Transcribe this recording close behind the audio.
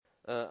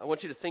I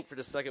want you to think for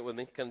just a second with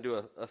me, kind of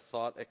do a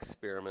thought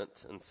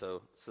experiment. And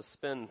so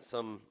suspend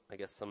some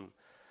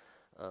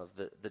of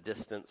the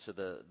distance or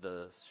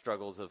the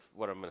struggles of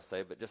what I'm going to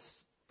say, but just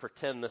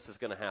pretend this is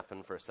going to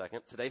happen for a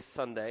second. Today's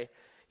Sunday.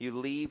 You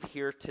leave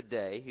here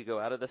today. You go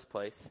out of this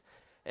place,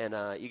 and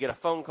you get a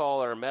phone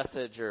call or a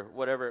message or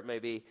whatever it may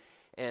be.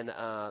 And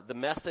the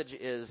message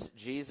is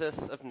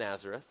Jesus of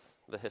Nazareth,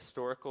 the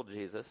historical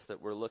Jesus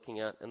that we're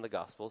looking at in the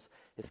Gospels,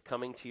 is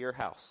coming to your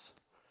house.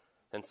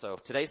 And so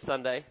today's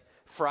Sunday.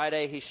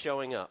 Friday, he's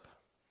showing up.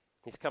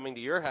 He's coming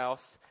to your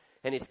house,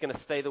 and he's going to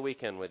stay the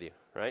weekend with you,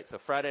 right? So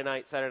Friday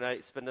night, Saturday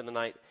night, spending the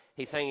night,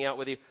 he's hanging out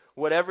with you.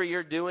 Whatever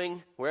you're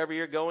doing, wherever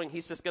you're going,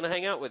 he's just going to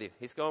hang out with you.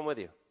 He's going with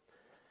you.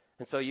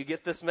 And so you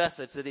get this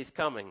message that he's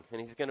coming, and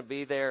he's going to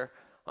be there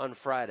on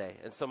Friday.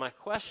 And so my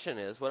question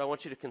is, what I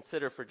want you to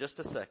consider for just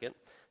a second,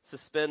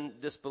 suspend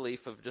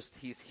disbelief of just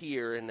he's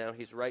here, and now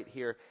he's right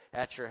here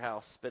at your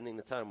house spending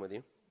the time with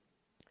you.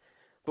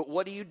 But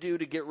what do you do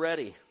to get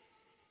ready?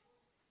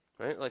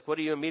 Right? Like, what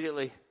do you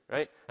immediately,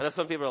 right? I know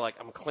some people are like,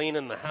 I'm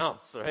cleaning the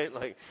house, right?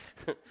 Like,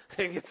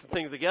 get some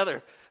things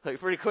together, like,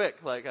 pretty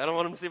quick. Like, I don't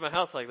want them to see my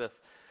house like this.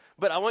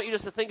 But I want you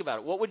just to think about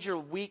it. What would your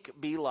week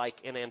be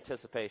like in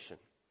anticipation?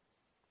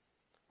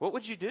 What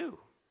would you do?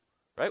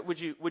 Right?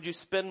 Would you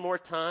spend more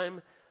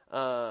time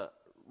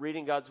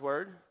reading God's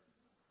Word?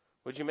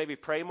 Would you maybe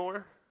pray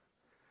more?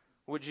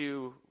 What would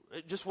you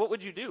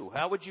do?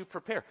 How would you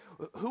prepare?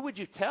 Who would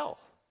you tell?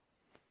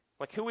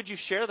 Like, who would you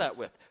share that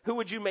with? Who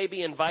would you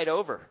maybe invite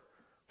over?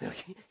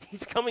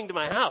 He's coming to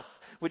my house.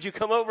 Would you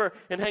come over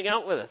and hang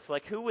out with us?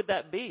 Like, who would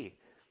that be?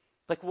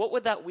 Like, what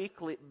would that week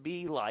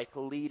be like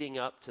leading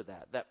up to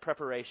that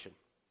preparation?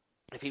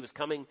 If he was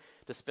coming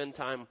to spend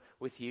time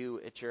with you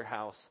at your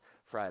house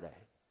Friday.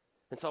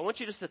 And so I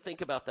want you just to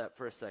think about that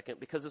for a second,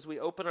 because as we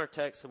open our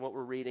text and what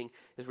we're reading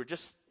is we're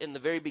just in the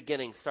very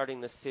beginning starting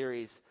this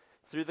series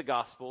through the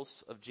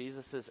Gospels of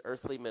Jesus'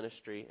 earthly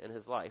ministry and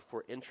his life.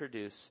 We're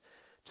introduced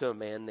to a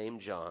man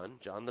named John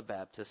the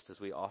Baptist, as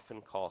we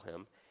often call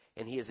him.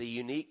 And he is a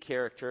unique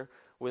character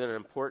with an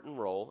important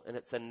role, and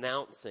it's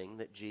announcing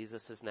that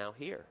Jesus is now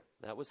here.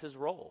 That was his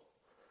role.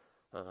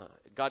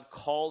 God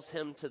calls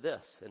him to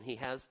this, and he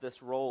has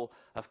this role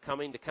of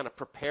coming to kind of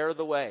prepare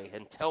the way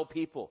and tell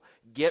people,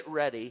 get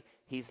ready,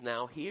 he's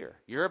now here.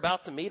 You're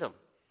about to meet him.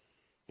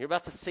 You're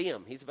about to see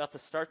him. He's about to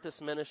start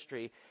this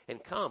ministry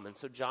and come. And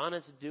so John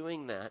is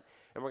doing that,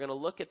 and we're going to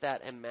look at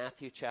that in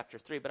Matthew chapter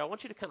 3. But I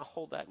want you to kind of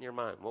hold that in your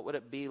mind. What would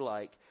it be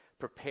like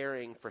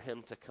preparing for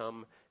him to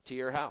come to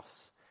your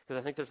house? Because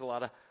I think there's a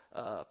lot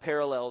of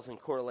parallels and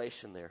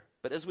correlation there.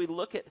 But as we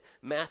look at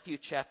Matthew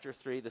chapter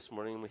 3 this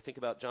morning, and we think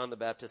about John the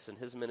Baptist and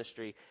his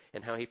ministry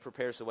and how he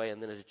prepares the way,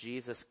 and then as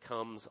Jesus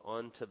comes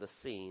onto the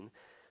scene,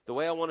 the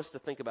way I want us to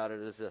think about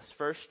it is this.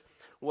 First,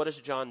 what is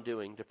John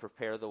doing to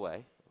prepare the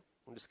way?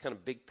 Just kind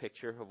of big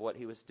picture of what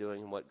he was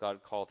doing and what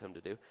God called him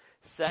to do.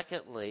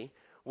 Secondly,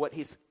 what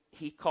he's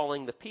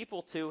calling the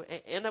people to,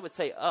 and I would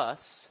say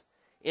us,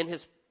 in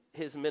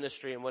his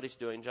ministry and what he's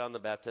doing, John the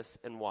Baptist,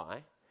 and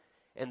why.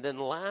 And then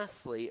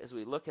lastly, as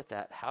we look at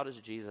that, how does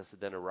Jesus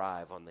then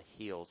arrive on the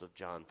heels of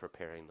John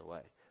preparing the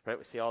way? Right?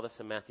 We see all this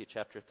in Matthew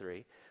chapter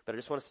 3. But I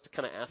just want us to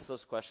kind of ask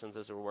those questions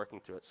as we're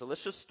working through it. So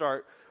let's just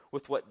start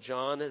with what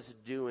John is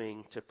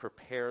doing to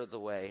prepare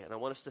the way. And I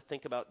want us to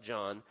think about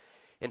John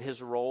and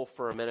his role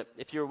for a minute.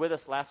 If you were with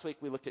us last week,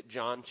 we looked at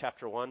John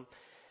chapter 1.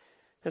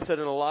 And said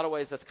in a lot of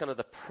ways that's kind of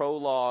the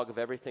prologue of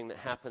everything that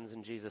happens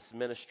in Jesus'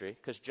 ministry.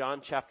 Because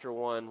John chapter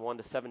 1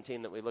 to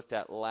 17 that we looked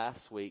at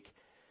last week,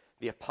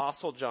 the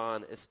Apostle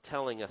John is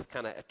telling us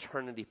kind of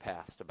eternity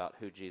past about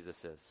who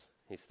Jesus is.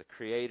 He's the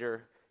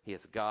creator. He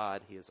is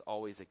God. He has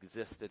always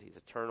existed. He's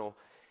eternal.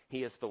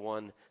 He is the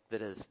one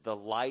that is the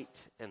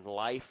light and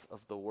life of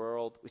the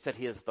world. We said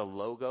he is the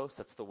Logos.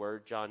 That's the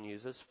word John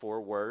uses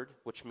for word,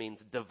 which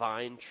means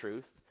divine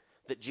truth.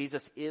 That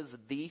Jesus is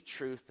the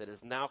truth that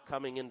is now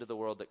coming into the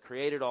world, that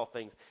created all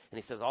things. And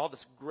he says all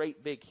this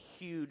great, big,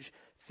 huge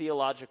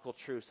theological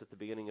truths at the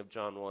beginning of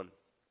John 1.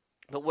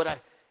 But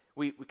what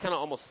we kind of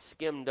almost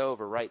skimmed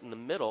over right in the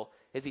middle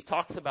is he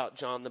talks about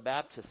John the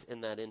Baptist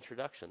in that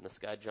introduction, this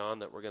guy John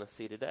that we're going to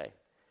see today.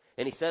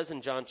 And he says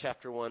in John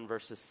chapter 1,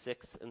 verses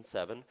 6 and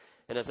 7,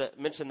 and as I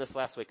mentioned this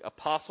last week,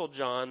 Apostle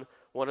John,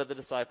 one of the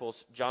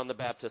disciples, John the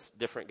Baptist,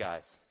 different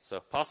guys. So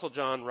Apostle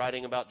John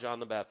writing about John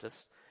the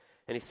Baptist.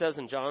 And he says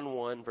in John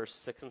 1, verse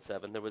 6 and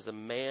 7, there was a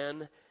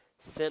man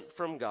sent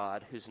from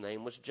God whose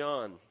name was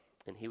John,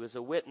 and he was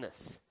a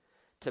witness,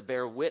 to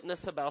bear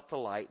witness about the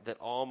light that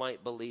all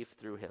might believe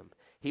through him.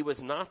 He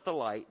was not the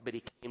light, but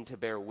he came to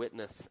bear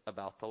witness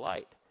about the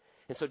light.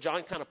 And so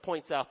John kind of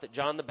points out that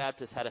John the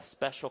Baptist had a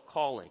special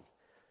calling.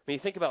 I mean, you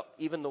think about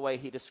even the way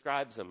he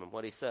describes him and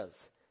what he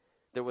says.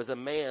 There was a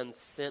man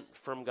sent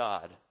from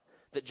God.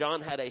 That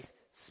John had a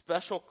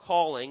special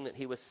calling, that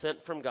he was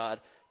sent from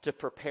God to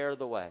prepare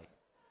the way.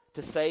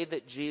 To say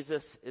that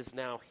Jesus is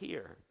now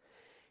here.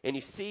 And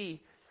you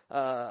see,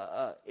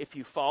 if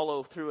you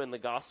follow through in the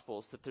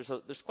Gospels, that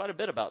there's quite a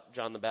bit about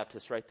John the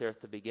Baptist right there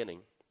at the beginning.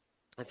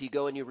 If you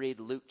go and you read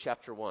Luke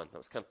chapter 1, that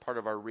was kind of part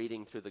of our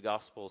reading through the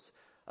Gospels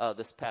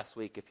this past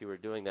week if you were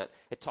doing that.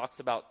 It talks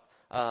about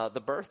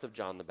the birth of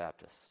John the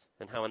Baptist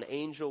and how an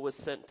angel was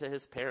sent to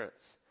his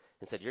parents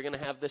and said, you're going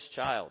to have this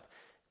child.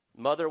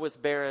 Mother was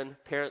barren,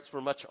 parents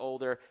were much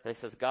older, and he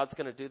says, God's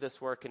going to do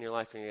this work in your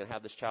life, and you're going to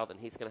have this child, and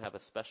he's going to have a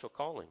special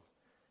calling.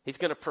 He's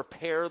going to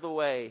prepare the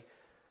way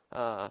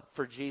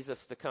for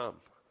Jesus to come.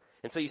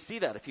 And so you see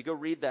that if you go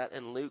read that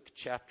in Luke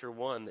chapter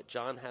 1, that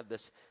John had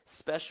this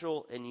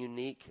special and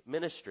unique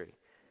ministry.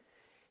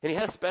 And he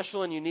has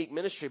special and unique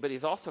ministry, but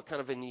he's also kind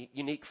of a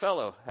unique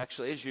fellow.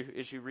 Actually, as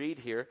you read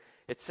here,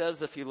 it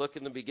says, if you look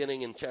in the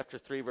beginning in chapter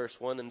 3, verse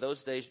 1, in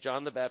those days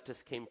John the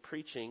Baptist came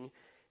preaching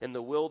in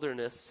the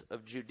wilderness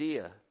of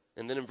Judea.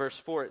 And then in verse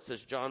 4, it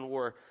says John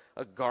wore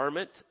a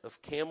garment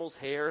of camel's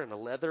hair and a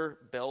leather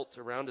belt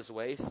around his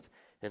waist,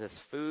 and his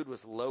food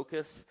was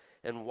locusts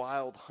and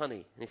wild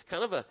honey. And he's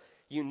kind of a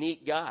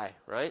unique guy,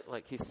 right?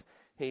 Like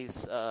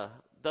he's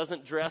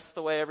doesn't dress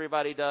the way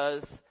everybody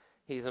does.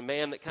 He's a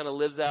man that kind of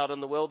lives out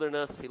in the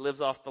wilderness. He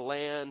lives off the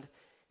land.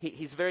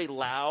 He's very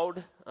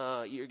loud.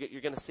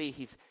 You're going to see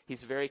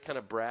he's very kind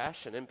of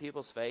brash and in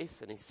people's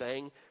face, and he's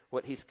saying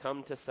what he's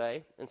come to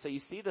say. And so you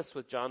see this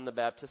with John the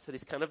Baptist, that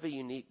he's kind of a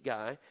unique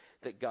guy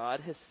that God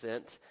has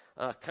sent,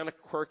 kind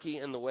of quirky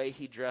in the way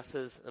he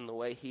dresses and the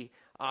way he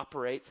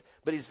operates,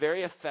 but he's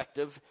very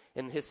effective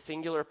in his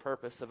singular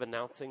purpose of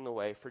announcing the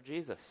way for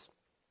Jesus.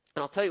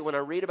 And I'll tell you, when I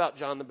read about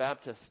John the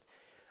Baptist,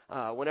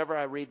 whenever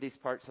I read these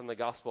parts in the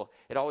gospel,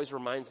 it always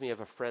reminds me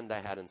of a friend I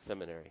had in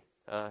seminary.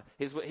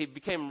 He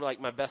became like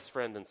my best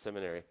friend in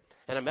seminary.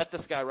 And I met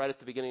this guy right at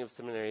the beginning of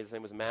seminary. His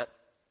name was Matt.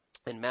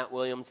 And Matt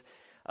Williams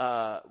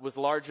was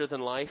larger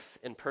than life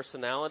in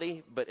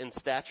personality, but in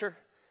stature.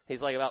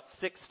 He's like about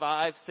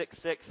 6'5",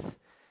 6'6".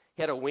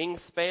 He had a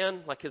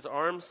wingspan, like his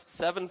arms,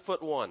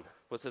 7'1"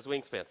 was his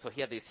wingspan. So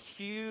he had these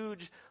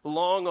huge,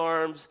 long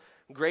arms,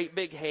 great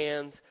big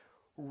hands,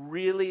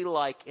 really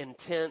like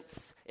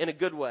intense in a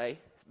good way,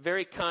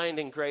 very kind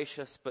and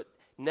gracious, but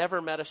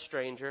never met a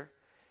stranger.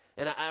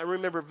 And I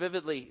remember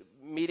vividly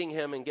meeting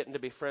him and getting to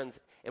be friends,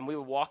 and we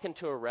would walk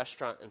into a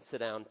restaurant and sit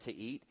down to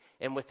eat,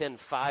 and within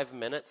 5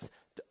 minutes,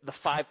 the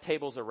 5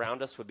 tables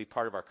around us would be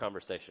part of our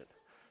conversation.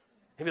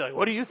 He'd be like,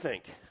 what do you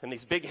think? And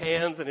these big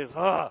hands, and he's,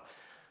 what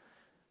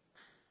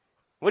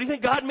do you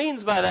think God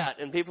means by that?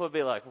 And people would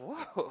be like,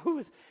 whoa, who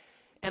is...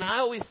 And I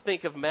always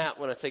think of Matt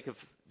when I think of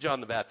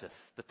John the Baptist,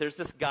 that there's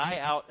this guy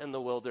out in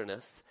the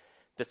wilderness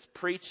that's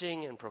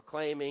preaching and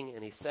proclaiming,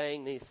 and he's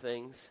saying these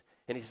things,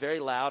 and he's very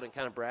loud and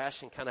kind of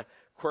brash and kind of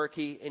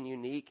quirky and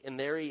unique, and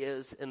there he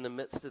is in the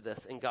midst of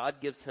this, and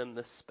God gives him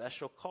this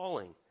special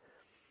calling.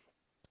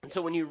 And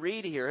so when you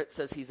read here, it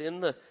says he's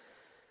in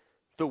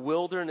the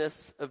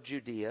wilderness of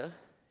Judea,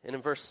 and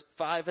in verse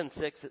 5 and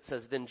 6 it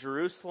says, then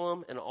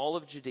Jerusalem and all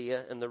of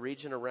Judea and the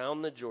region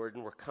around the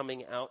Jordan were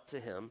coming out to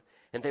him,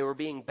 and they were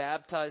being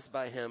baptized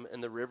by him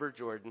in the river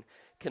Jordan,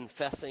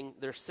 confessing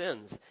their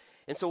sins.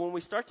 And so when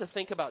we start to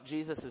think about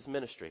Jesus'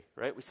 ministry,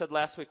 right, we said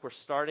last week we're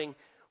starting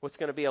what's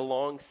going to be a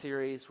long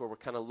series where we're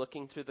kind of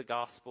looking through the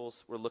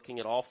Gospels. We're looking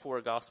at all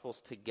 4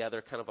 Gospels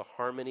together, kind of a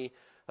harmony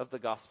of the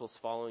Gospels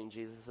following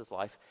Jesus'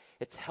 life.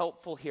 It's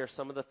helpful here,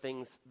 some of the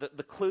things,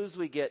 the clues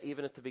we get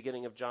even at the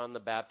beginning of John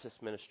the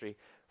Baptist ministry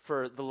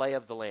for the lay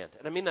of the land.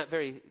 And I mean that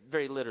very,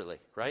 very literally,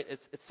 right?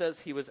 It says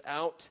he was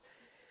out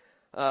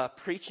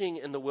preaching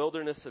in the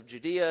wilderness of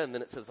Judea, and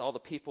then it says all the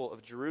people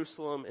of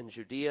Jerusalem and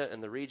Judea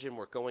and the region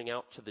were going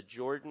out to the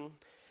Jordan.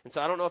 And so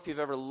I don't know if you've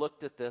ever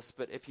looked at this,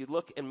 but if you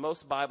look in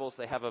most Bibles,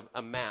 they have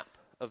a map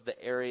of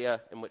the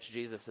area in which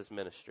Jesus is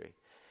ministry.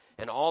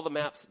 And all the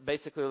maps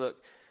basically look,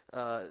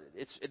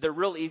 they're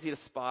real easy to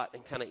spot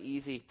and kind of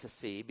easy to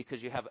see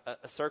because you have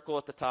a circle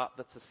at the top,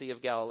 that's the Sea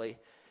of Galilee.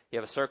 You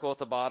have a circle at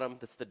the bottom,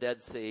 that's the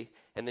Dead Sea,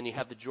 and then you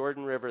have the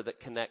Jordan River that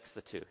connects the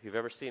two. If you've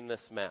ever seen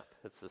this map,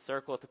 it's the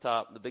circle at the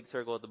top, the big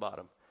circle at the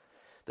bottom.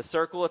 The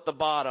circle at the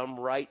bottom,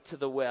 right to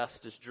the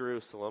west, is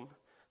Jerusalem.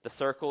 The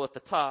circle at the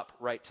top,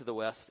 right to the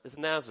west, is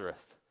Nazareth.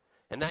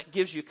 And that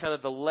gives you kind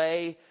of the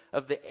lay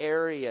of the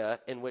area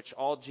in which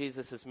all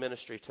Jesus'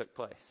 ministry took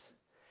place.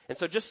 And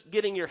so just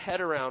getting your head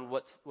around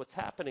what's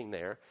happening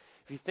there,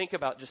 if you think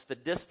about just the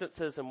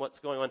distances and what's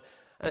going on,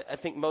 I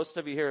think most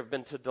of you here have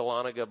been to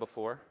Dahlonega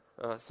before.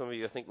 Some of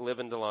you, I think, live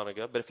in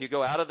Dahlonega. But if you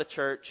go out of the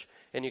church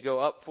and you go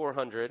up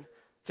 400,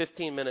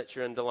 15 minutes,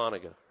 you're in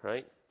Dahlonega,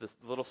 right? This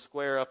little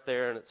square up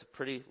there, and it's a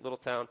pretty little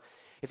town.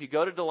 If you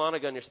go to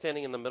Dahlonega and you're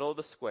standing in the middle of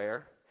the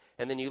square,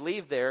 and then you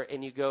leave there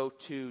and you go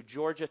to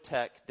Georgia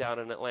Tech down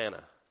in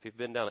Atlanta, if you've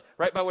been down there,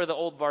 right by where the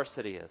old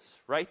varsity is,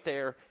 right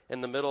there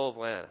in the middle of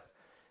Atlanta.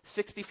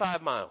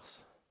 65 miles,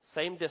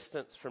 same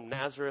distance from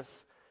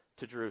Nazareth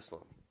to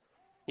Jerusalem.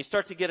 You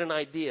start to get an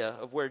idea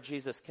of where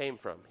Jesus came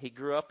from. He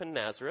grew up in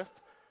Nazareth.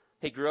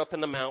 He grew up in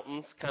the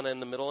mountains, kind of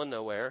in the middle of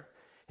nowhere,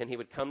 and he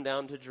would come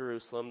down to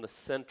Jerusalem, the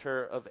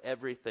center of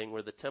everything,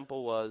 where the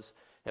temple was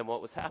and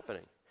what was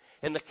happening.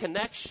 And the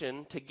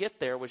connection to get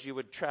there was you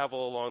would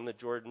travel along the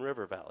Jordan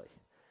River Valley.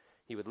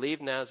 You would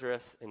leave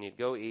Nazareth, and you'd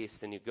go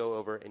east, and you'd go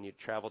over, and you'd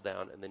travel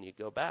down, and then you'd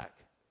go back.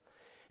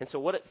 And so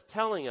what it's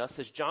telling us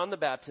is John the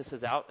Baptist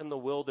is out in the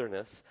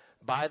wilderness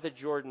by the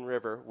Jordan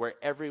River where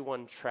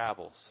everyone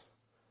travels,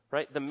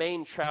 right? The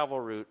main travel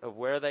route of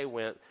where they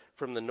went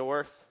from the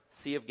north,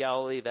 Sea of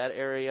Galilee, that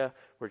area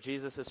where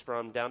Jesus is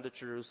from, down to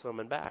Jerusalem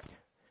and back.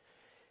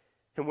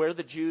 And where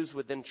the Jews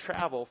would then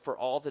travel for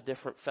all the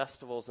different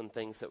festivals and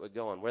things that would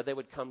go on, where they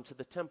would come to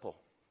the temple.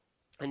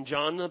 And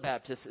John the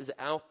Baptist is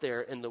out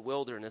there in the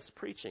wilderness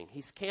preaching.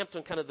 He's camped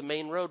on kind of the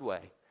main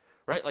roadway,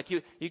 right? Like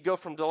you go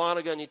from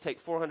Dahlonega and you take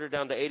 400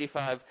 down to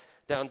 85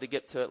 down to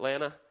get to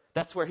Atlanta.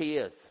 That's where he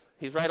is.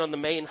 He's right on the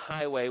main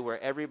highway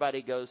where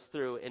everybody goes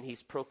through, and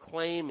he's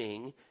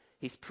proclaiming,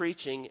 he's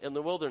preaching in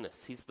the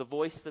wilderness. He's the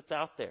voice that's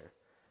out there.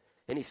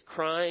 And he's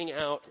crying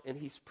out and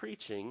he's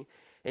preaching,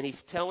 and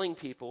he's telling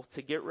people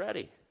to get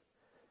ready.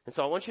 And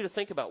so I want you to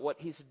think about what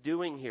he's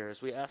doing here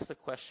as we ask the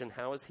question,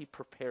 how is he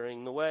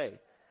preparing the way?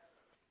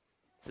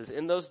 It says,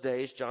 in those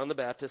days, John the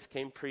Baptist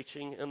came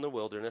preaching in the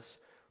wilderness,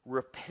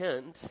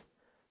 repent,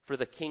 for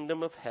the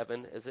kingdom of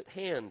heaven is at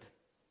hand.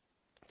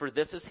 For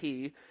this is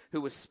he who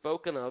was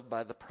spoken of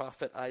by the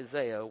prophet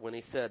Isaiah when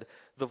he said,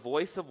 the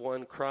voice of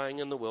one crying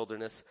in the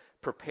wilderness,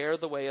 prepare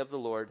the way of the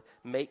Lord,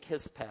 make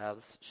his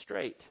paths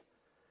straight.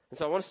 And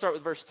so I want to start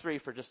with verse 3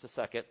 for just a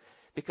second,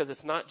 because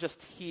it's not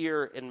just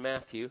here in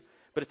Matthew,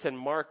 but it's in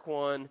Mark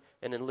 1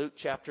 and in Luke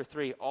chapter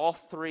 3. All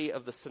three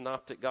of the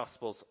synoptic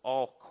gospels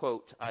all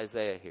quote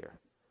Isaiah here.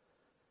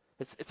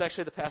 It's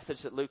actually the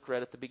passage that Luke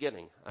read at the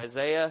beginning.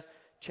 Isaiah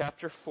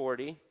chapter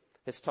 40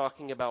 is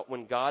talking about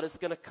when God is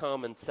going to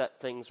come and set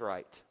things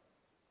right.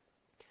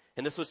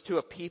 And this was to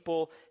a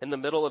people in the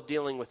middle of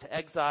dealing with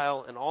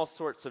exile and all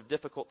sorts of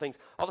difficult things.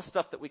 All the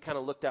stuff that we kind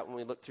of looked at when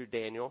we looked through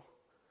Daniel.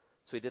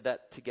 So we did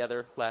that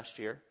together last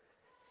year.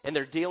 And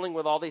they're dealing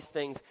with all these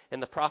things,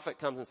 and the prophet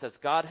comes and says,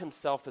 God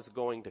himself is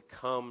going to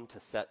come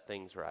to set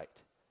things right.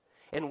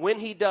 And when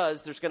he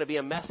does, there's going to be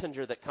a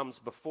messenger that comes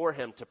before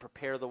him to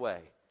prepare the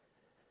way.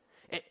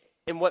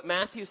 And what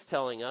Matthew's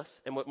telling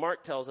us, and what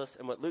Mark tells us,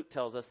 and what Luke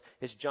tells us,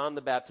 is John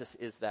the Baptist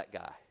is that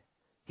guy.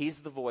 He's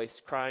the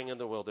voice crying in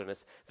the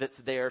wilderness that's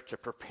there to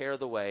prepare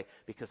the way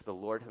because the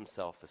Lord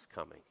himself is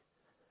coming.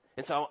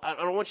 And so I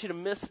don't want you to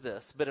miss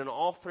this, but in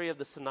all three of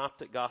the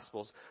synoptic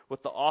gospels,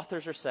 what the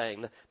authors are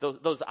saying,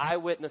 those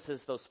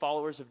eyewitnesses, those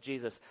followers of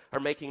Jesus, are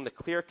making the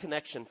clear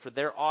connection for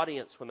their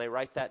audience when they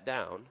write that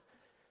down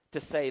to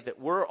say that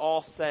we're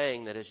all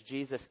saying that as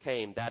Jesus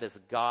came, that is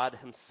God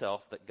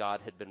himself that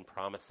God had been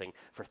promising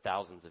for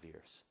thousands of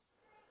years.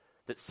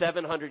 That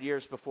 700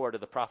 years before to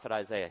the prophet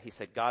Isaiah, he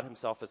said God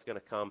himself is going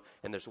to come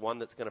and there's one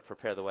that's going to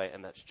prepare the way,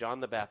 and that's John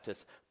the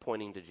Baptist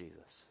pointing to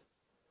Jesus.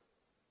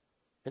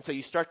 And so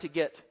you start to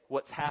get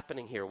what's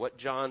happening here, what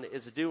John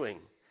is doing.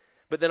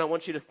 But then I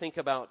want you to think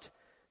about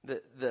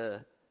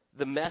the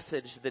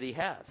message that he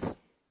has,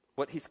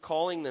 what he's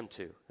calling them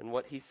to, and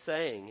what he's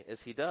saying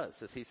as he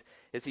does, as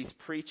he's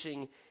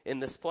preaching in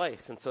this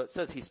place. And so it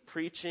says he's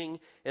preaching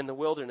in the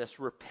wilderness,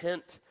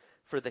 repent,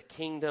 for the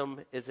kingdom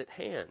is at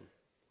hand.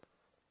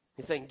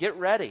 He's saying, get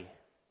ready.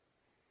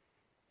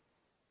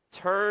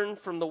 Turn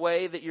from the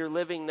way that you're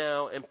living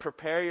now and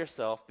prepare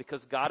yourself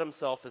because God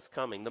himself is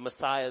coming. The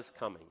Messiah is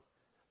coming.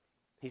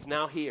 He's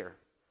now here.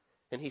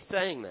 And he's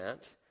saying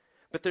that.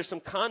 But there's some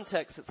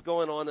context that's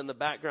going on in the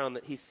background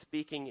that he's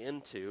speaking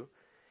into.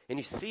 And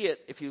you see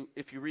it if you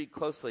read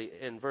closely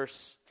in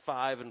verse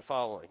 5 and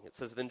following. It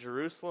says, then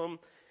Jerusalem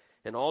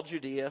and all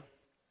Judea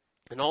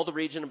and all the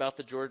region about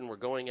the Jordan were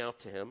going out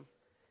to him.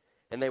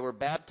 And they were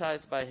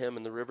baptized by him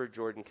in the river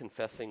Jordan,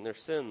 confessing their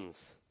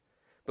sins.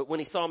 But when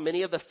he saw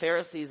many of the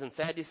Pharisees and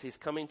Sadducees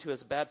coming to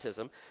his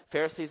baptism,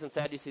 Pharisees and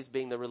Sadducees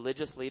being the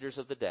religious leaders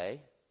of the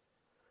day,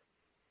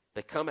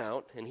 they come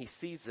out and he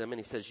sees them and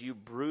he says, you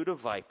brood of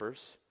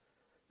vipers,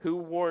 who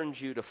warned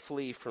you to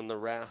flee from the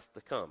wrath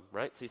to come?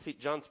 Right? So you see,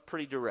 John's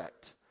pretty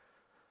direct.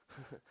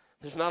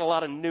 There's not a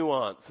lot of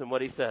nuance in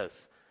what he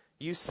says.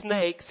 You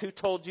snakes, who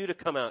told you to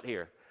come out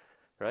here?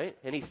 Right?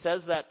 And he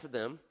says that to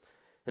them.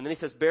 And then he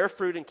says, bear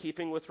fruit in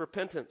keeping with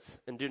repentance,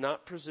 and do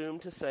not presume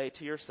to say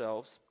to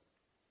yourselves,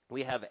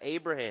 we have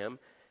Abraham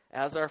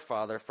as our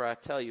father, for I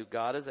tell you,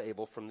 God is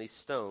able from these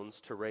stones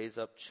to raise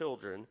up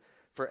children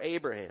for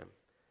Abraham.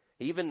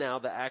 Even now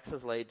the axe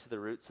is laid to the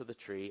roots of the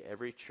tree.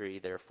 Every tree,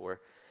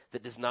 therefore,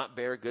 that does not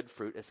bear good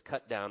fruit is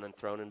cut down and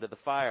thrown into the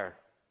fire.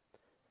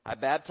 I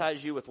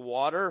baptize you with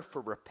water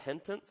for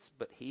repentance,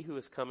 but he who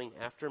is coming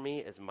after me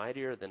is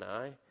mightier than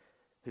I,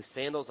 whose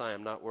sandals I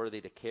am not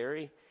worthy to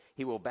carry.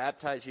 He will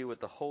baptize you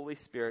with the Holy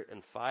Spirit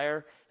and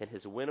fire, and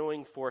his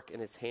winnowing fork in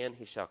his hand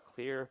he shall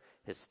clear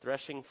his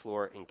threshing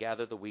floor and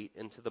gather the wheat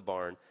into the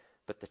barn,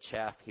 but the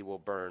chaff he will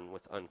burn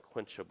with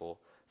unquenchable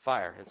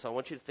fire. And so I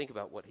want you to think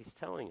about what he's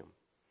telling them.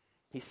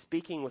 He's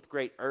speaking with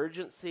great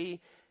urgency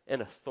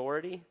and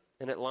authority,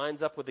 and it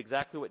lines up with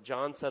exactly what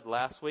John said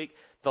last week.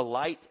 The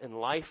light and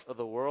life of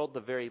the world, the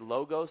very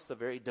logos, the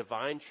very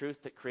divine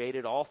truth that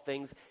created all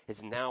things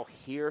is now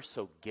here,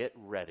 so get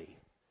ready.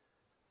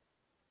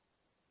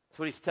 That's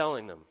what he's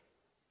telling them.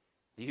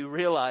 Do you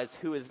realize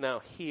who is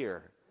now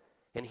here?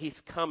 And he's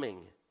coming.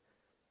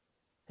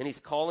 And he's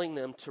calling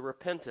them to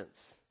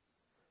repentance.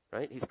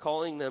 Right? He's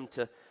calling them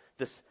to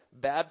this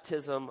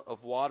baptism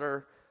of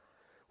water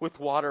with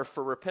water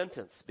for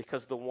repentance,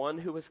 because the one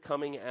who is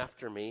coming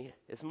after me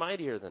is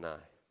mightier than I.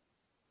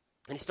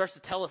 And he starts to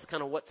tell us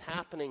kind of what's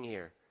happening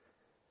here.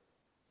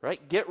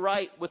 Right? Get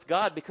right with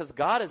God, because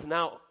God is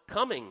now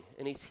coming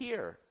and he's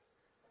here.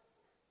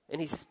 And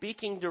he's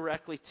speaking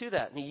directly to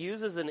that. And he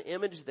uses an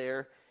image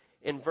there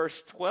in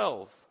verse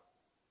 12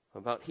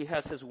 about he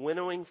has his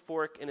winnowing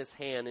fork in his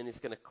hand and he's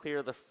going to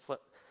clear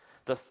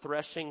the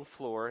threshing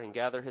floor and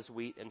gather his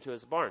wheat into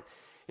his barn.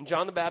 And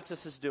John the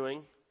Baptist is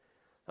doing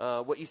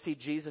what you see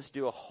Jesus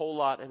do a whole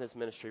lot in his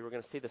ministry. We're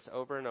going to see this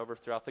over and over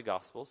throughout the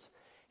Gospels.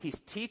 He's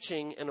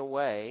teaching in a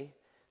way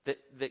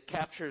that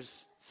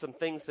captures some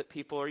things that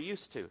people are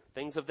used to,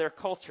 things of their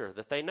culture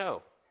that they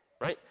know,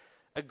 right?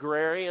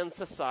 Agrarian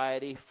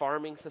society,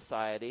 farming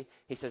society.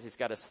 He says he's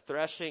got his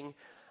threshing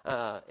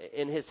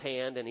in his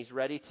hand and he's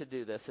ready to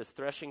do this, his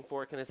threshing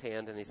fork in his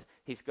hand, and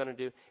he's going to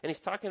do, and he's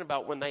talking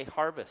about when they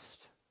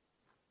harvest.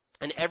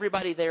 And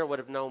everybody there would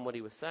have known what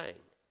he was saying.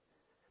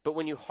 But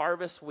when you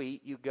harvest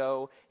wheat, you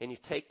go and you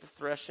take the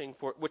threshing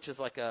fork, which is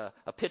like a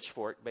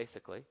pitchfork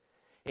basically,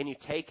 and you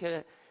take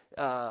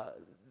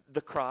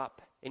the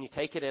crop and you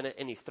take it in it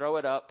and you throw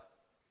it up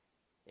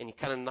and you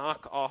kind of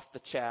knock off the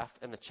chaff,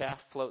 and the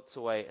chaff floats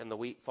away and the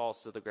wheat falls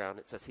to the ground.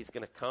 It says he's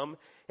going to come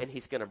and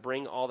he's going to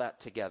bring all that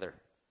together.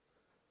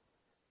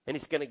 And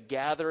he's going to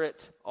gather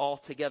it all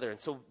together. And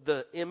so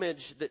the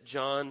image that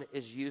John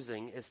is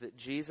using is that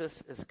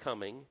Jesus is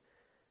coming,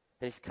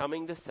 and he's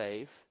coming to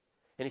save,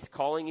 and he's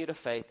calling you to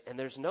faith, and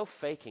there's no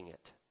faking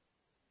it.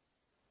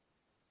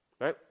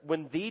 Right?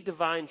 When the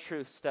divine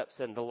truth steps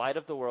in, the light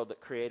of the world that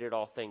created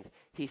all things,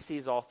 he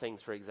sees all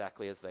things for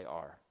exactly as they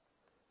are.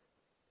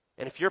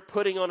 And if you're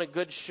putting on a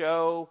good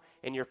show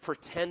and you're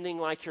pretending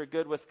like you're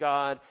good with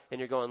God and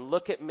you're going,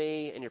 look at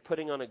me, and you're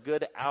putting on a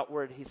good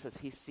outward, he says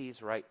he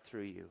sees right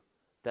through you.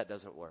 That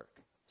doesn't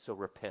work. So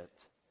repent.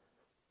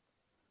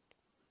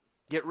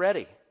 Get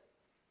ready.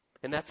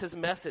 And that's his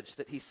message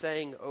that he's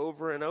saying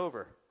over and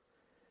over.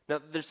 Now,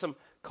 there's some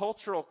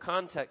cultural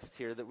context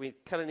here that we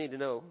kind of need to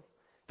know.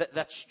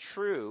 That's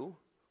true.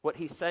 What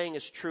he's saying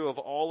is true of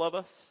all of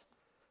us.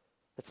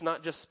 It's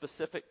not just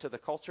specific to the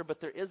culture,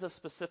 but there is a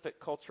specific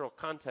cultural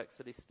context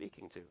that he's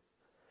speaking to.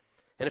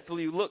 And if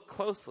you look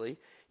closely,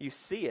 you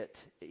see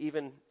it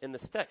even in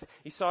this text.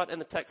 You saw it in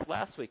the text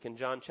last week in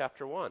John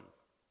chapter 1.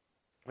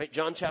 Right?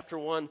 John chapter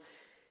 1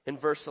 in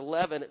verse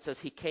 11, it says,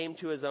 he came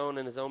to his own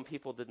and his own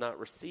people did not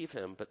receive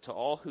him, but to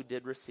all who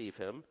did receive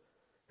him,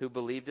 who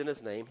believed in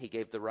his name, he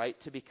gave the right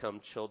to become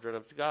children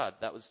of God.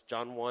 That was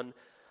John 1,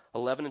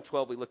 11 and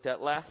 12 we looked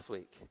at last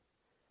week.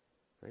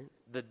 Right?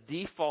 The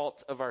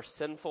default of our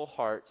sinful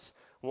hearts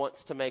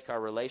wants to make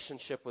our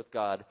relationship with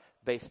God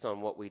based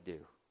on what we do.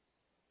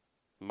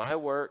 My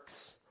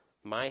works,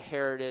 my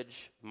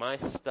heritage, my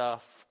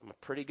stuff, I'm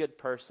a pretty good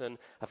person,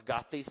 I've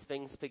got these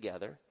things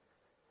together.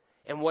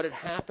 And what had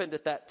happened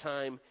at that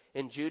time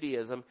in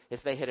Judaism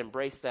is they had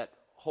embraced that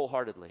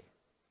wholeheartedly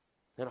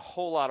in a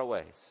whole lot of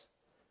ways.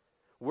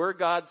 We're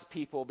God's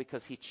people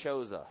because he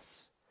chose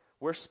us.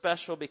 We're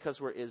special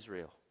because we're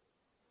Israel.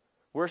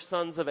 We're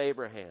sons of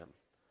Abraham.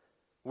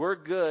 We're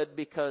good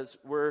because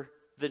we're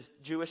the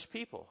Jewish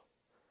people.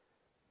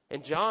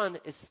 And John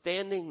is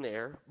standing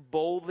there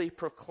boldly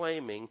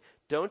proclaiming,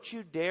 don't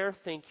you dare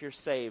think you're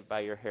saved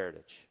by your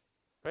heritage.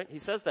 Right? He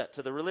says that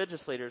to the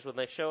religious leaders when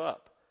they show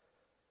up.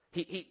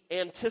 He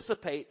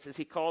anticipates, as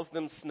he calls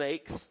them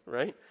snakes,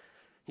 right?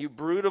 You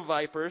brood of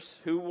vipers,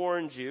 who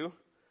warned you?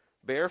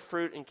 Bear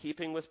fruit in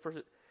keeping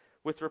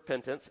with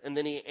repentance. And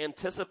then he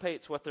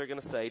anticipates what they're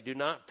going to say. Do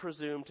not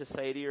presume to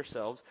say to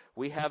yourselves,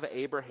 we have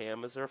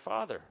Abraham as our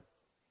father.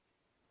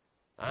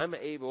 I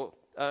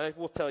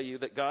will tell you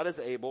that God is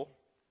able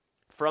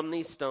from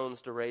these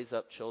stones to raise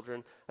up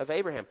children of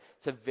Abraham.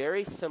 It's a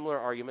very similar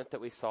argument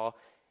that we saw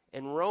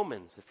in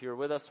Romans, if you were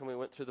with us when we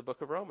went through the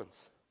book of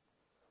Romans.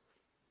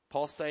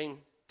 Paul's saying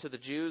to the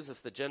Jews as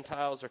the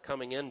Gentiles are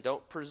coming in,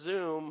 don't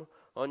presume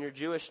on your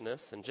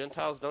Jewishness. And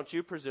Gentiles, don't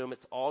you presume.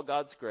 It's all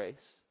God's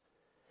grace.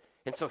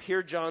 And so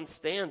here John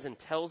stands and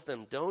tells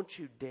them, don't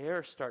you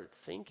dare start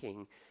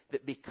thinking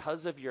that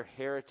because of your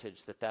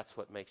heritage that that's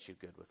what makes you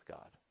good with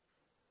God.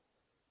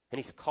 And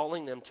he's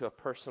calling them to a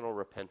personal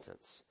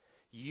repentance.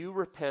 You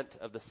repent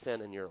of the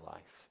sin in your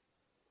life.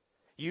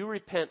 You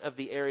repent of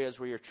the areas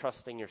where you're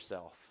trusting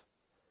yourself.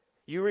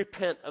 You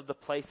repent of the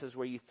places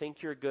where you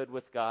think you're good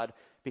with God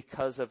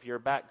because of your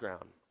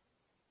background,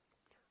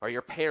 or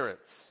your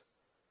parents,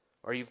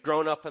 or you've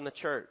grown up in the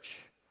church,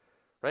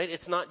 right?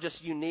 It's not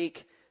just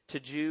unique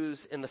to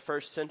Jews in the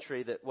first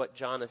century that what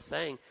John is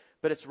saying,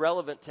 but it's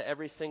relevant to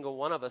every single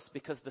one of us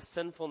because the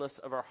sinfulness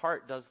of our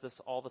heart does this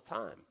all the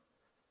time.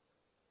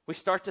 We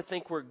start to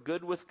think we're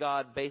good with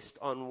God based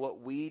on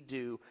what we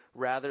do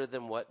rather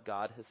than what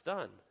God has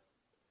done.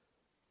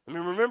 I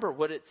mean, remember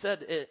what it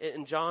said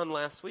in John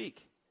last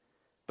week.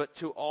 But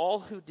to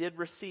all who did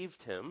receive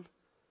him,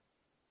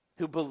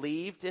 who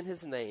believed in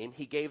his name,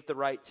 he gave the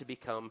right to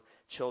become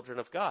children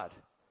of God.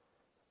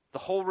 The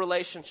whole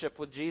relationship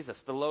with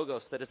Jesus, the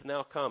Logos that has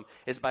now come,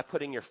 is by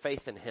putting your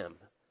faith in him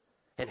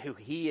and who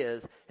he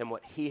is and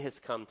what he has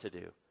come to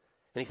do.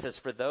 And he says,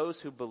 for those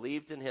who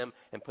believed in him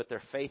and put their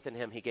faith in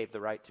him, he gave the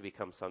right to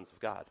become sons of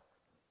God.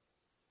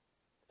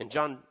 In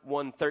John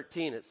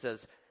 1:13, it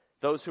says,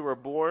 those who were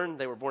born,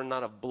 they were born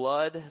not of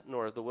blood,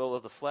 nor of the will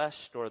of the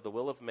flesh, nor of the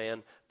will of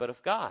man, but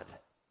of God.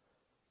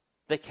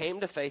 They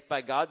came to faith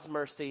by God's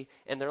mercy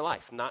in their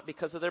life, not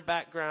because of their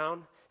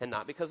background, and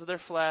not because of their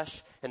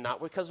flesh, and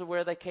not because of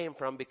where they came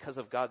from, because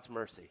of God's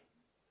mercy.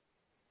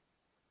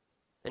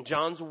 And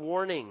John's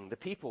warning the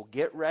people,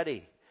 get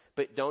ready.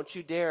 But don't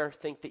you dare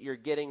think that you're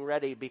getting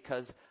ready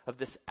because of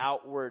this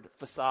outward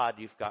facade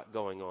you've got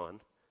going on.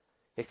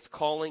 It's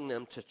calling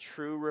them to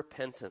true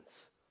repentance.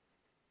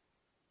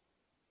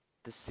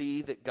 To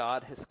see that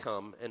God has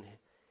come and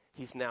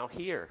he's now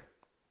here.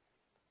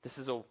 We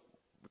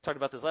talked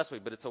about this last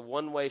week, but it's a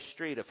one-way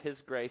street of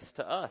his grace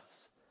to us.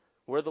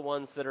 We're the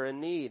ones that are in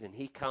need, and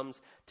he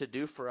comes to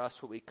do for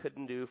us what we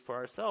couldn't do for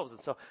ourselves.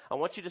 And so I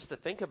want you just to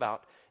think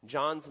about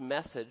John's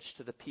message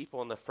to the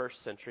people in the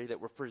first century that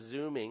were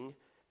presuming,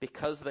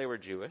 because they were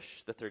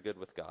Jewish, that they're good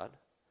with God,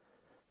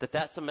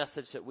 that's a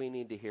message that we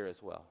need to hear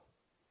as well.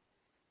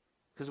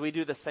 Because we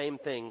do the same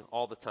thing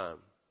all the time.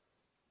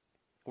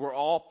 We're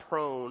all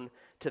prone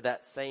to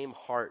that same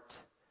heart.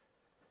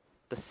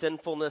 The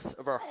sinfulness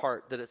of our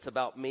heart, that it's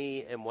about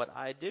me and what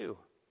I do.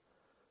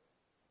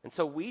 And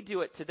so we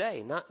do it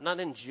today, not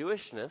in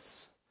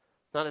Jewishness,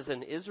 not as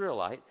an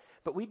Israelite,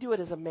 but we do it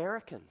as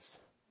Americans.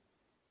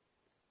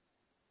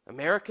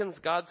 American's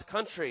God's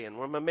country, and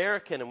we're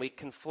American, and we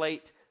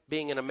conflate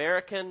being an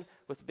American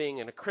with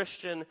being a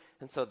Christian,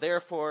 and so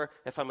therefore,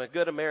 if I'm a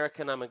good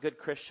American, I'm a good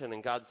Christian,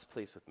 and God's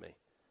pleased with me.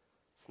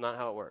 It's not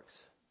how it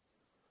works.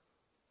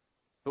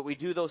 But we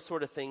do those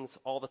sort of things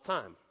all the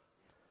time.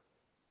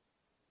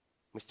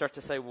 We start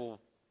to say, well,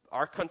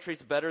 our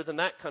country's better than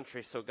that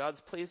country, so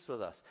God's pleased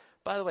with us.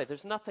 By the way,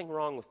 there's nothing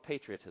wrong with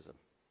patriotism.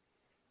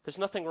 There's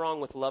nothing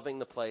wrong with loving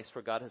the place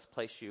where God has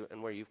placed you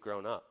and where you've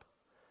grown up.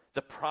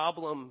 The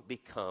problem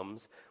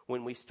becomes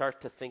when we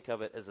start to think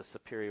of it as a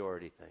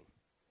superiority thing.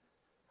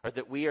 Or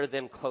that we are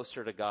then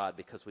closer to God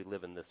because we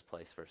live in this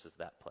place versus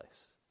that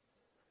place.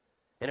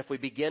 And if we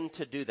begin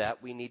to do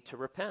that, we need to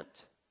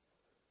repent.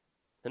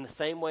 In the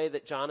same way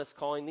that John is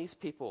calling these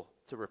people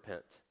to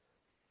repent.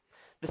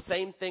 The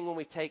same thing when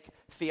we take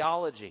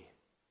theology.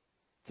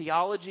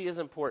 Theology is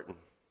important.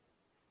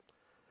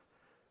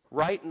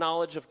 Right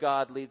knowledge of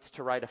God leads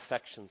to right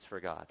affections for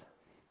God.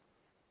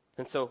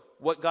 And so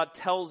what God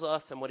tells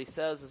us and what he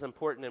says is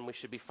important, and we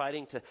should be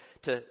fighting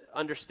to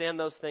understand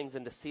those things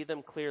and to see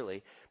them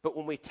clearly. But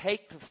when we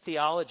take the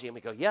theology and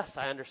we go, yes,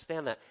 I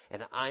understand that,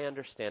 and I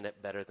understand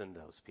it better than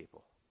those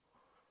people.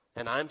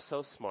 And I'm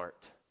so smart,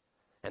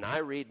 and I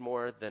read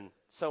more than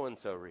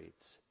so-and-so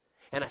reads.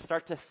 And I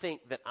start to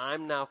think that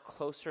I'm now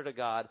closer to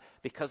God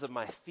because of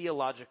my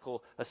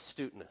theological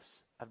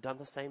astuteness. I've done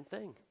the same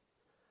thing.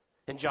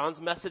 And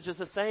John's message is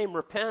the same,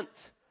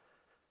 repent.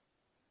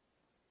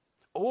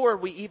 Or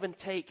we even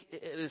take,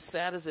 as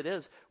sad as it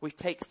is, we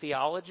take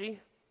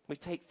theology, we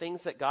take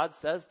things that God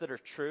says that are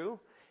true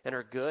and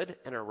are good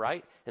and are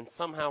right, and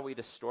somehow we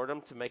distort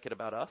them to make it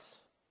about us.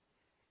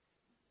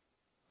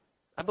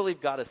 I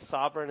believe God is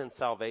sovereign in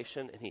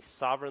salvation, and he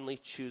sovereignly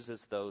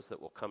chooses those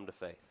that will come to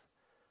faith.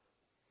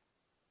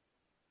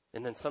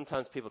 And then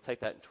sometimes people take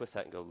that and twist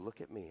that and go,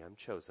 look at me, I'm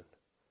chosen.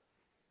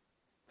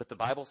 But the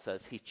Bible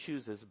says he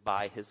chooses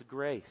by his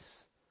grace,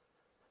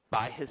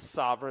 by his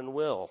sovereign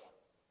will.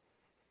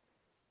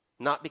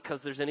 Not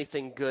because there's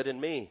anything good in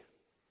me.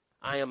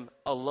 I am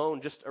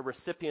alone, just a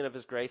recipient of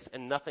his grace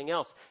and nothing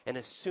else. And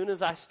as soon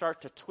as I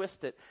start to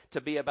twist it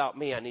to be about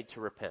me, I need to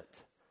repent.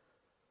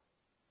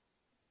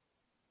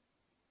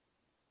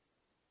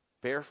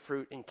 Bear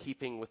fruit in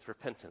keeping with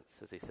repentance,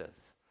 as he says.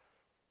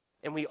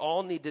 And we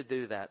all need to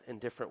do that in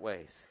different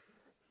ways.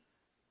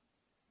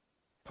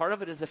 Part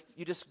of it is if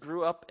you just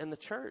grew up in the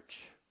church.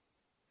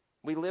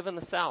 We live in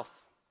the South,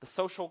 the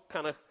social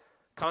kind of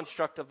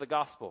construct of the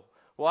gospel.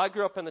 Well, I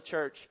grew up in the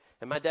church,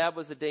 and my dad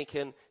was a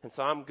deacon, and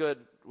so I'm good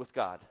with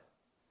God.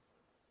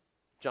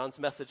 John's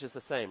message is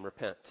the same,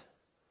 repent.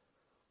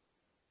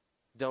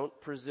 Don't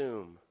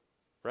presume,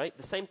 right?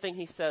 The same thing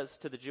he says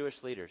to the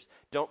Jewish leaders.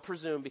 Don't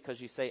presume because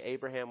you say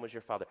Abraham was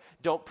your father.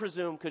 Don't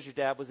presume because your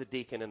dad was a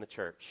deacon in the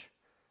church.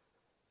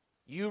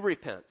 You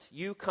repent.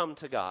 You come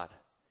to God.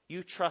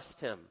 You trust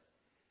him.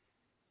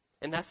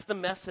 And that's the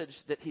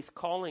message that he's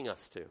calling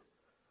us to.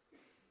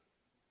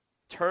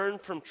 Turn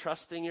from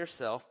trusting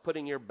yourself,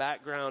 putting your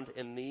background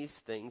in these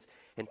things,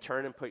 and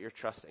turn and put your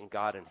trust in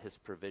God and his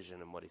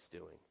provision and what he's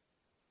doing.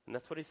 And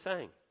that's what he's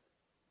saying.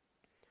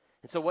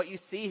 And so what you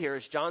see here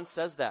is John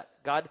says that.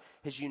 God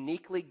has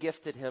uniquely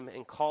gifted him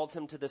and called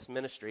him to this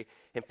ministry,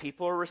 and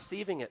people are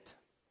receiving it.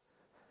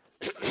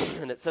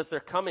 And it says they're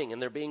coming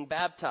and they're being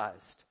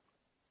baptized.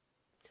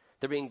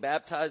 They're being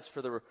baptized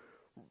for the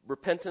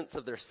repentance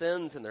of their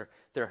sins, and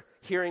they're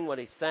hearing what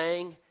he's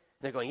saying. And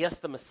they're going, yes,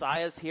 the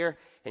Messiah's here,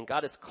 and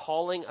God is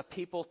calling a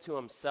people to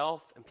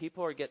himself, and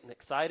people are getting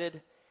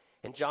excited.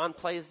 And John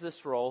plays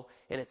this role,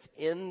 and it's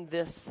in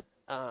this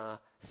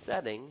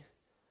setting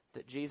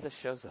that Jesus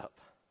shows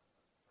up.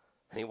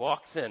 And he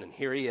walks in, and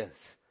here he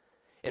is.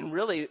 And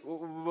really,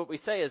 what we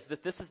say is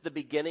that this is the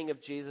beginning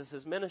of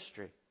Jesus'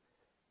 ministry,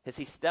 as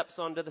he steps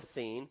onto the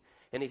scene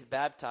and he's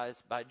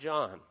baptized by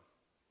John.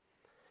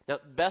 Now,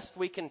 best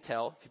we can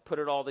tell, if you put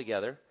it all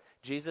together,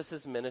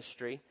 Jesus'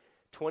 ministry,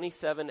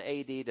 27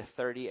 AD to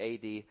 30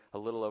 AD, a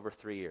little over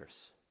 3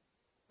 years,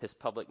 his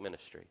public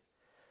ministry.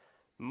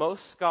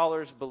 Most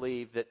scholars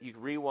believe that you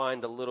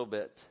rewind a little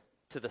bit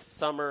to the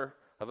summer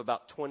of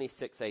about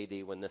 26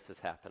 AD when this is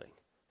happening.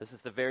 This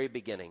is the very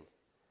beginning.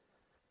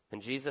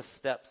 And Jesus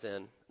steps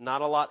in.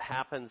 Not a lot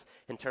happens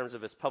in terms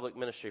of his public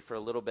ministry for a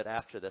little bit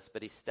after this,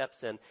 but he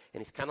steps in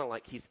and he's kind of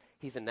like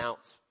he's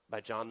announced by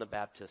John the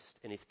Baptist,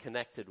 and he's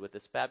connected with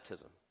this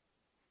baptism.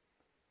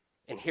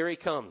 And here he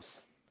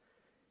comes.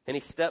 And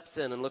he steps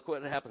in, and look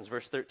what happens,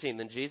 verse 13.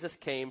 Then Jesus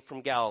came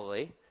from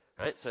Galilee,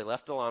 right? So he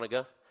left Dahlonega,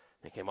 and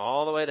he came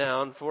all the way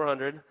down,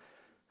 400,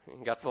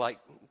 and got to like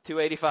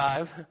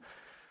 285.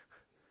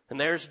 And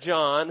there's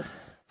John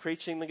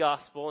preaching the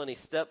gospel, and he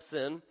steps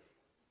in.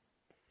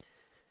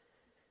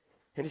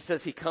 And he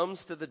says he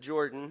comes to the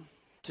Jordan,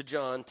 to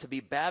John, to be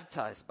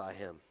baptized by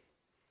him.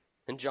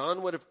 And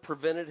John would have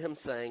prevented him,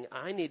 saying,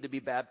 I need to be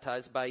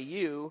baptized by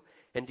you,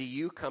 and do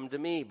you come to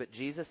me? But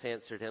Jesus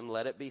answered him,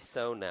 let it be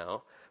so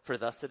now, for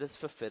thus it is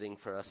befitting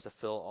for us to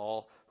fill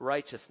all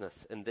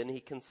righteousness. And then he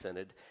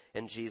consented,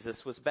 and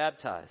Jesus was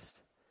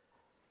baptized.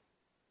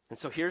 And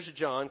so here's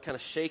John kind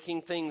of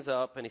shaking things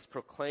up, and he's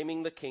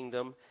proclaiming the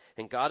kingdom,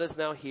 and God is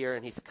now here,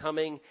 and he's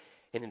coming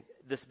in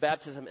this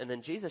baptism. And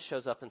then Jesus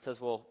shows up and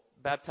says, well,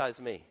 baptize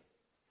me.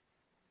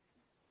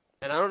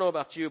 And I don't know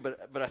about you,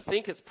 but I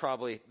think it's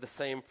probably the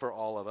same for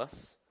all of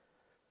us.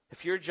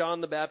 If you're John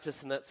the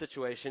Baptist in that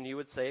situation, you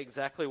would say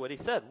exactly what he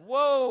said.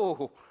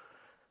 Whoa,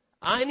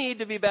 I need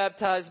to be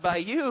baptized by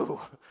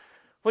you.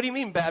 What do you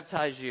mean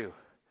baptize you?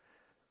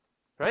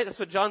 Right? That's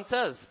what John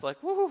says. Like,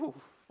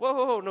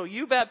 whoa, no,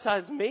 you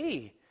baptize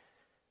me.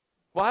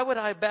 Why would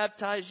I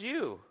baptize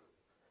you?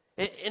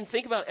 And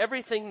think about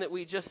everything that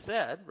we just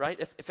said, right?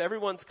 If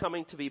everyone's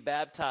coming to be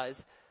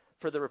baptized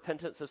for the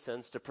repentance of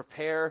sins, to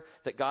prepare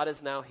that God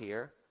is now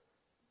here,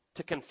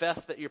 to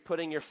confess that you're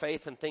putting your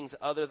faith in things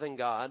other than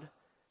God,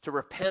 to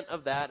repent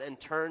of that and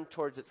turn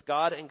towards it's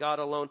God and God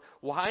alone.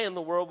 Why in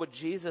the world would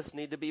Jesus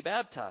need to be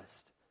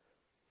baptized?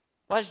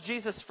 Why is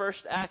Jesus'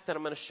 first act that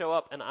I'm going to show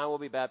up and I will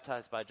be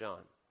baptized by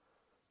John?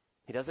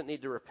 He doesn't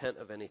need to repent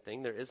of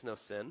anything. There is no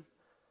sin.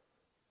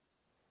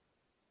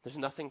 There's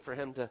nothing for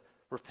him to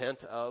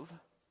repent of.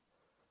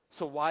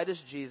 So why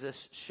does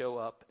Jesus show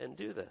up and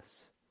do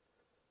this?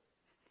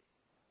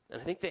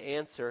 And I think the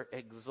answer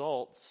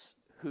exalts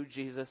who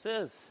Jesus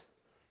is,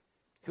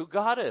 who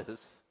God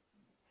is,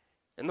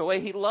 and the way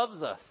he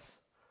loves us.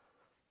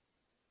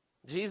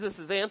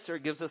 Jesus' answer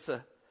gives us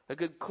a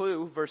good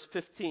clue, verse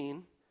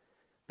 15.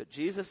 But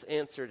Jesus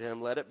answered him,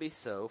 let it be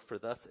so, for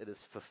thus it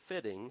is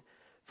befitting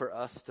for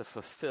us to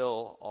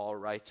fulfill all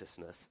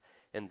righteousness.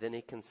 And then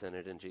he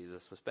consented, and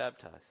Jesus was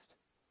baptized.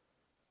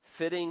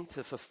 Fitting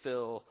to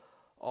fulfill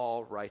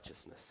all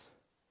righteousness.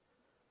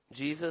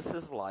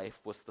 Jesus' life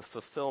was the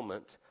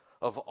fulfillment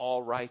of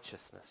all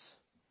righteousness,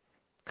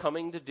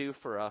 coming to do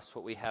for us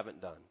what we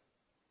haven't done.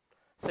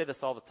 I say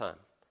this all the time.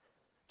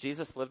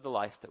 Jesus lived the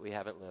life that we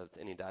haven't lived,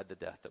 and he died the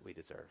death that we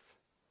deserve.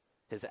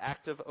 His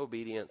active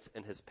obedience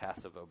and his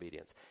passive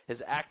obedience.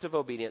 His active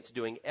obedience,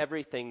 doing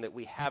everything that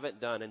we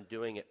haven't done and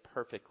doing it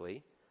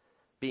perfectly,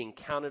 being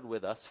counted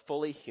with us,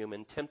 fully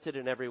human, tempted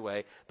in every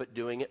way, but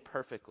doing it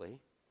perfectly.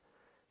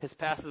 His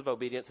passive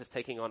obedience is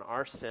taking on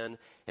our sin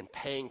and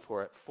paying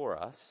for it for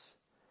us.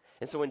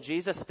 And so when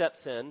Jesus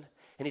steps in,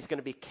 and he's going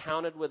to be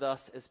counted with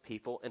us as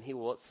people, and he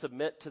will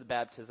submit to the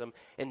baptism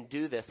and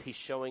do this, he's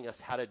showing us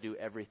how to do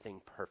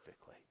everything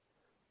perfectly.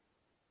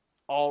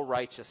 All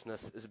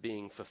righteousness is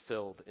being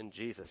fulfilled in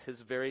Jesus. His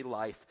very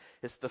life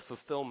is the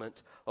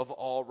fulfillment of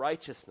all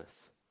righteousness.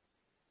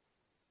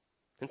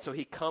 And so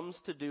he comes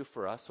to do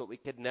for us what we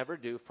could never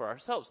do for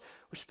ourselves,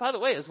 which, by the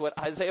way, is what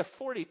Isaiah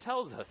 40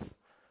 tells us.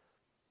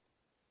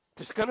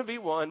 There's going to be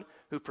one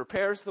who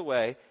prepares the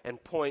way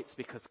and points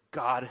because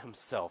God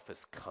himself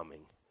is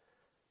coming.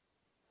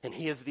 And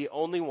he is the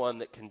only one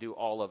that can do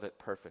all of it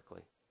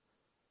perfectly.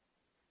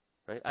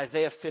 Right?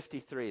 Isaiah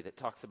 53 that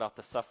talks about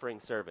the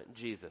suffering servant,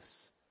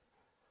 Jesus.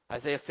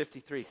 Isaiah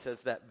 53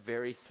 says that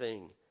very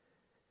thing.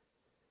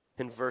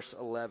 In verse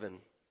 11,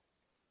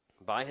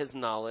 by his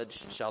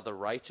knowledge shall the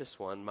righteous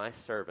one, my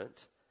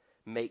servant,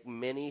 make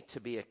many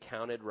to be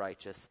accounted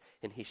righteous,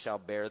 and he shall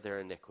bear their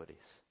iniquities.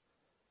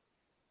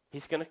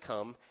 He's going to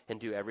come and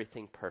do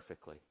everything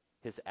perfectly.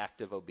 His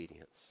active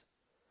obedience.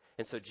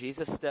 And so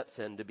Jesus steps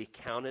in to be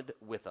counted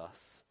with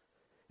us.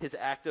 His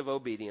active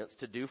obedience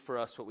to do for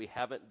us what we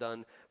haven't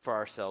done for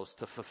ourselves,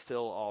 to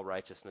fulfill all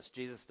righteousness.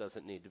 Jesus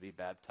doesn't need to be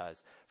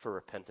baptized for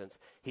repentance.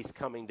 He's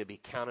coming to be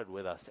counted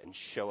with us and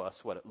show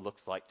us what it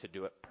looks like to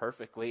do it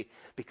perfectly,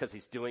 because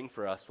he's doing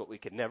for us what we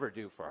could never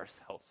do for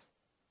ourselves.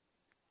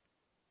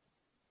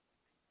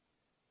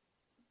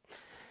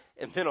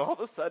 And then all of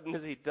a sudden,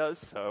 as he does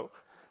so,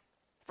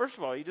 first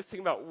of all, you just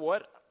think about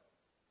what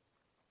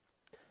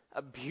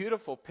a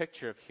beautiful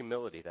picture of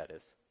humility that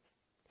is.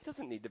 He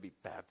doesn't need to be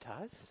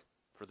baptized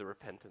for the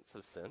repentance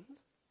of sins.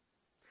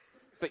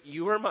 But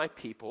you are my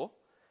people,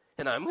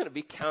 and I'm going to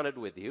be counted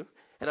with you,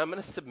 and I'm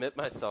going to submit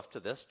myself to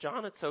this.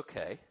 John, it's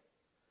okay.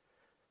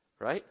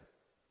 Right?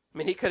 I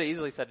mean, he could have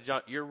easily said to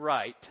John, you're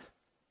right.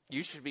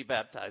 You should be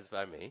baptized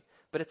by me.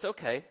 But it's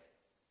okay.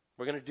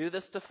 We're going to do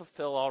this to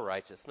fulfill all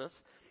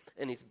righteousness.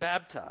 And he's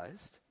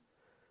baptized.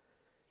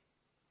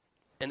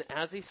 And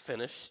as he's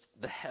finished,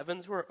 the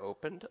heavens were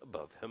opened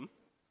above him.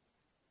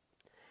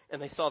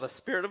 And they saw the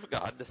Spirit of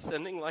God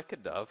descending like a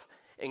dove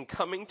and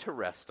coming to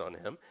rest on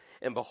him.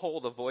 And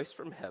behold, a voice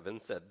from heaven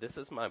said, this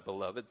is my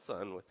beloved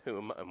Son with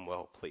whom I'm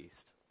well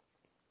pleased.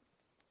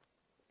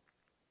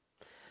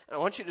 And I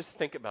want you to just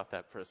think about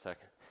that for a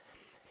second.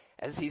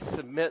 As he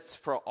submits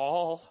for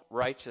all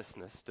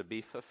righteousness to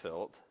be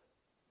fulfilled,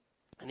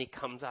 and he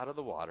comes out of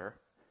the water,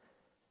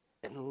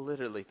 and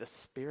literally the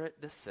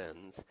Spirit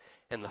descends,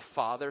 and the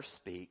Father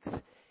speaks,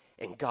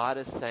 and God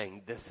is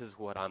saying, this is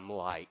what I'm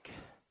like.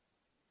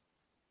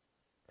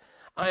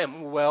 I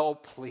am well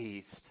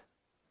pleased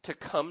to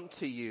come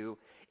to you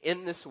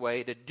in this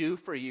way, to do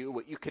for you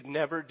what you could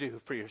never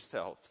do for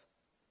yourselves.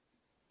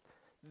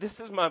 This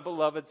is my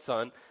beloved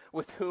Son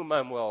with whom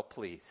I'm well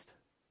pleased.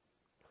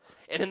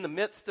 And in the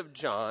midst of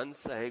John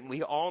saying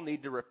we all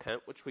need to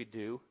repent, which we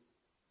do,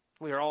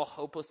 we are all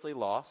hopelessly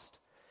lost.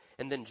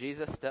 And then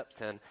Jesus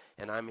steps in,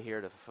 and I'm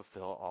here to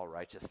fulfill all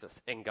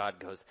righteousness. And God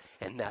goes,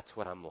 and that's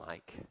what I'm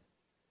like.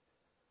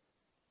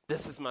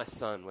 This is my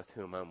Son with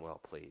whom I'm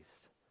well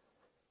pleased.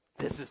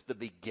 This is the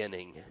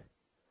beginning.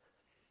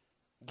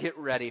 Get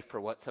ready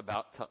for what's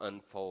about to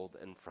unfold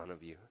in front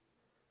of you.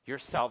 Your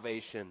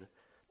salvation,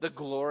 the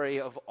glory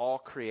of all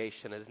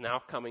creation, is now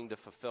coming to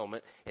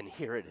fulfillment, and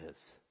here it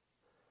is.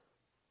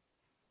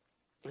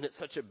 And it's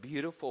such a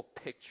beautiful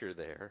picture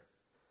there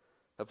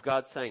of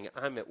God saying,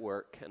 I'm at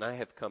work, and I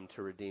have come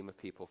to redeem a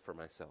people for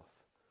myself.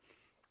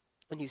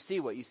 And you see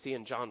what you see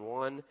in John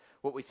 1,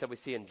 what we said we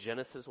see in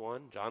Genesis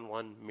 1. John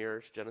 1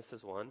 mirrors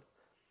Genesis 1.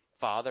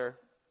 Father,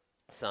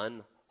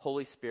 Son,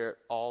 Holy Spirit,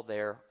 all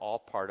there, all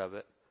part of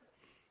it.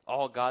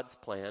 All God's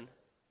plan.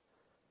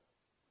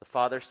 The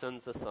Father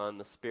sends the Son.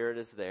 The Spirit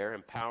is there,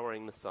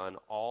 empowering the Son.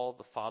 All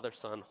the Father,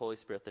 Son, Holy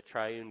Spirit, the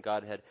triune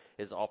Godhead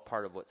is all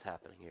part of what's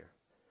happening here.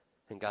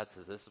 And God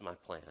says, this is my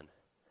plan.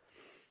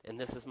 And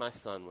this is my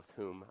Son with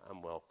whom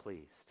I'm well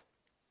pleased.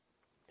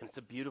 And it's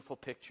a beautiful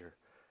picture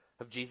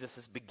of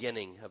Jesus'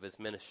 beginning of his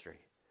ministry,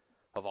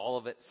 of all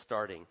of it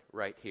starting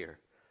right here.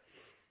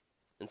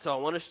 And so I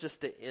want us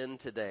just to end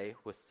today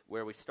with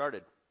where we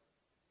started.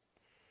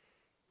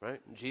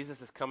 Right?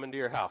 Jesus is coming to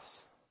your house.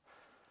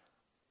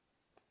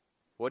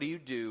 What do you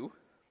do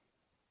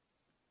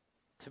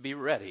to be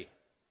ready?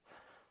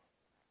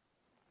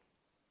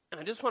 And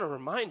I just want to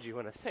remind you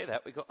when I say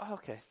that, we go, oh,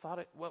 okay,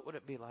 what would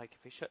it be like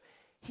if he showed?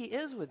 He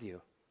is with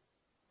you.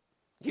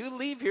 You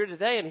leave here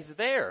today and he's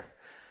there.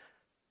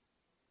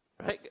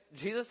 Right?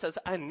 Jesus says,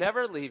 I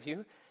never leave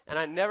you and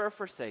I never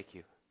forsake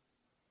you.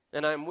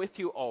 And I'm with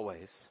you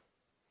always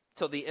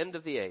till the end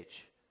of the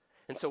age.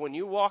 And so when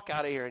you walk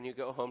out of here and you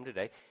go home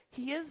today,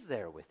 he is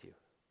there with you.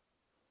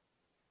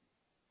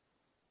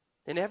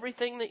 In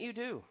everything that you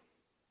do.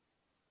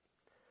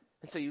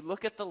 And so you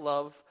look at the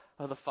love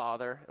of the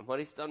Father and what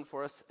he's done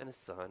for us and his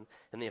Son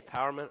and the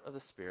empowerment of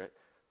the Spirit.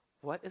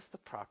 What is the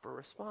proper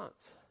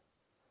response?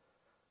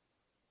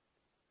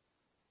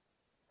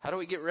 How do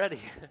we get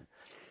ready?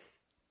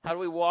 How do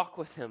we walk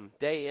with him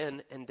day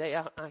in and day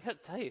out? I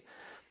got to tell you,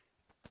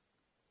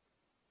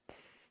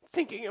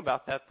 thinking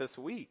about that this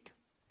week,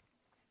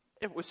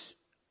 it was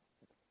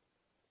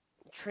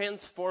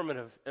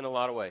transformative in a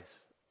lot of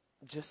ways.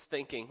 Just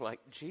thinking like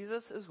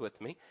Jesus is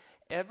with me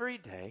every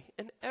day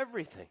in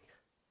everything.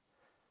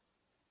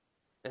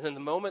 And in the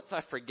moments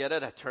I forget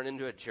it, I turn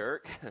into a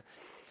jerk.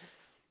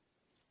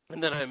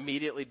 And then I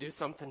immediately do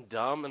something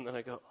dumb and then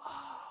I go,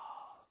 oh.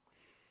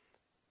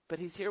 But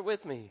he's here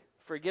with me,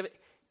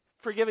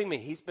 forgiving me.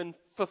 He's been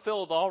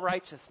fulfilled all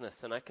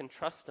righteousness and I can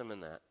trust him in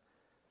that.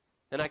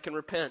 And I can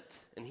repent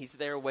and he's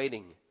there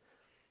waiting.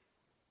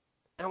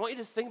 And I want you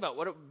to just think about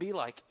what it would be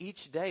like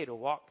each day to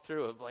walk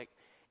through of like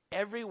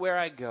everywhere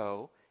I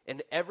go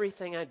and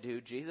everything I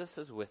do, Jesus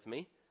is with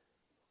me.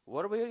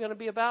 What are we going to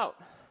be about?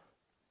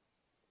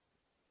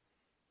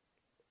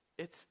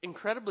 It's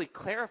incredibly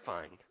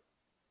clarifying.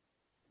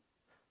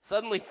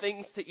 Suddenly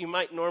things that you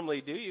might normally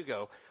do, you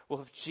go,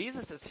 well, if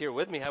Jesus is here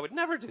with me, I would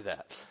never do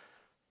that.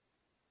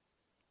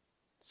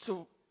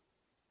 So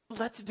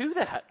let's do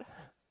that.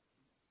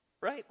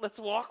 Right? Let's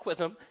walk with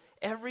him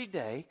every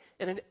day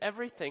and in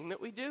everything that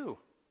we do.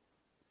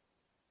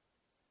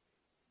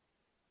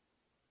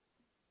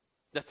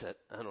 That's it.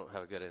 I don't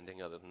have a good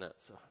ending other than that.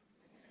 So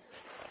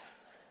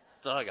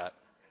that's all I got.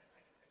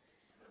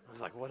 I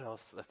was like, what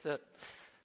else? That's it.